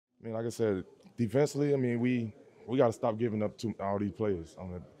I mean, like I said, defensively, I mean, we got to stop giving up to all these players.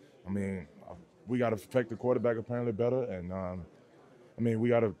 I mean, we got to affect the quarterback apparently better, and I mean, we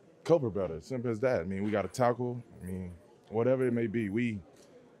got to cover better. Simple as that. I mean, we got to tackle. I mean, whatever it may be,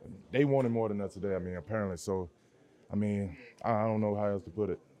 they wanted more than us today. I mean, apparently. So, I mean, I don't know how else to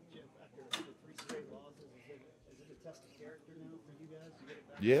put it. After three straight losses, is it a test of character now for you guys to get it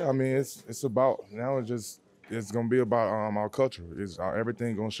back? Yeah, I mean, it's about now. It's gonna be about our culture. It's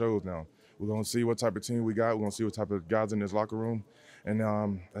everything gonna show now. We're gonna see what type of team we got. We're gonna see what type of guys in this locker room,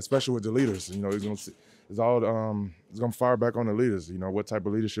 and especially with the leaders. You know, it's gonna fire back on the leaders. You know, what type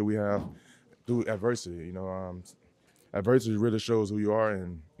of leadership we have through adversity. You know, adversity really shows who you are,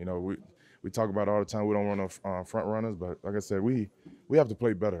 and you know we talk about it all the time. We don't want no front runners, but like I said, we have to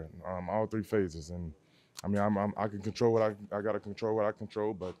play better all three phases. And I mean, I can control what I got to control what I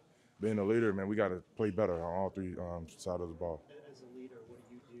control, but being a leader, man, we got to play better on all three sides of the ball. As a leader, what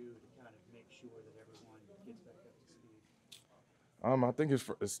do you do to kind of make sure that everyone gets back up to speed? I think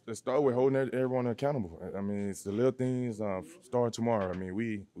it start with holding everyone accountable. I mean, it's the little things. Starting tomorrow, I mean,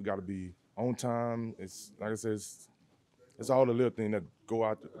 we got to be on time. It's like I said, it's all the little things that go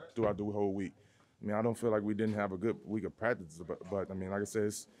out throughout the whole week. I mean, I don't feel like we didn't have a good week of practice, but I mean, like I said,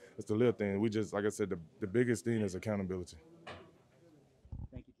 it's the little thing. We just, like I said, the biggest thing is accountability.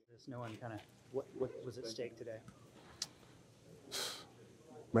 Thank you. There's no one kind of what was at stake today.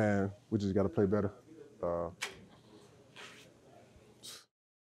 Man, we just got to play better.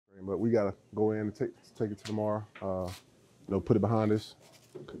 But we got to go in and take it to tomorrow. You know, put it behind us,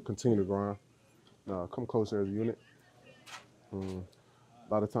 continue to grind, come closer as a unit. A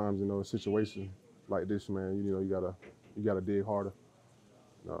lot of times, you know, a situation like this, man, you know, you gotta dig harder.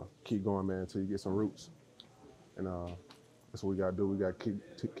 Keep going, man, until you get some roots. And that's what we gotta do. We gotta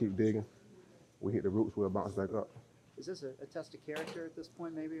keep digging. We hit the roots, we'll bounce back up. Is this a test of character at this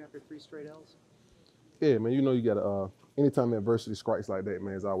point, maybe after three straight L's? Yeah, man, you know you gotta. Anytime adversity strikes like that,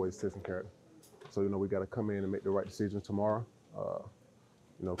 man, it's always testing character. So you know we gotta come in and make the right decisions tomorrow.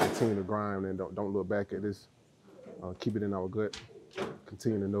 You know, continue to grind and don't look back at this. Keep it in our gut.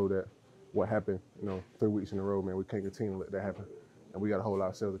 Continue to know that what happened, you know, 3 weeks in a row, man, we can't continue to let that happen, and we got to hold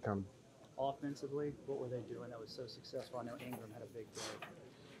ourselves accountable. Offensively, what were they doing that was so successful? I know Ingram had a big day.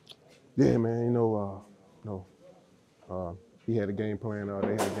 Yeah, man, he had a game plan.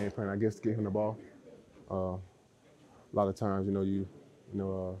 They had a game plan, I guess, to get him the ball. A lot of times, you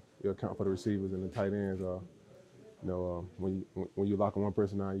account for the receivers and the tight ends. When you lock one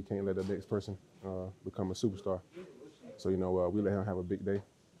person down, you can't let the next person become a superstar. So we let him have a big day.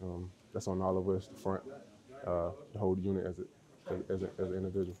 That's on all of us, the front, the whole unit as an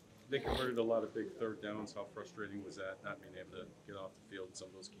individual. They converted a lot of big third downs. How frustrating was that, not being able to get off the field in some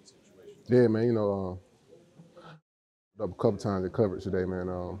of those key situations? Yeah, man. A couple times in coverage today, man,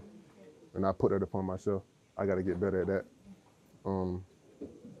 and I put that upon myself. I got to get better at that.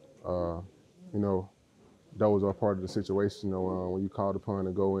 Those are part of the situation. When you called upon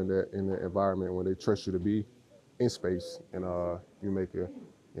to go in that environment when they trust you to be in space, and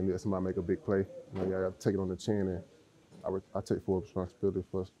and somebody make a big play, you got to take it on the chin, and I take full responsibility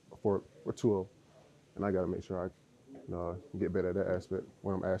for two of them, and I got to make sure I get better at that aspect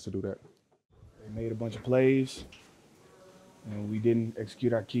when I'm asked to do that. They made a bunch of plays, and we didn't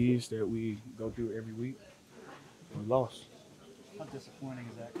execute our keys that we go through every week. We lost. How disappointing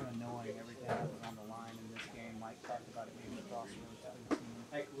is that, kind of knowing everything that was on the line in this game? Mike talked about it being a crossroads.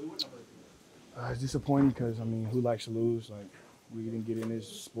 It's disappointing because, I mean, who likes to lose? Like, we didn't get in this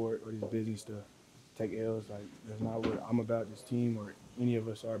sport or this business to take L's. Like, that's not what I'm about, this team, or any of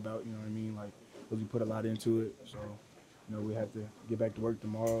us are about, you know what I mean? Like, because we put a lot into it. So, we have to get back to work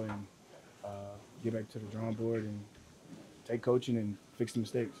tomorrow and get back to the drawing board and take coaching and fix the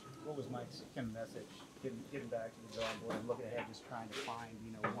mistakes. What was Mike's kind of message, getting back to the drawing board and looking ahead, just trying to find,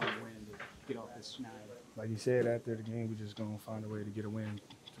 one win to get off this schneid? Like he said, after the game, we're just going to find a way to get a win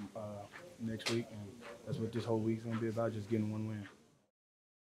next week, and that's what this whole week's going to be about, just getting one win.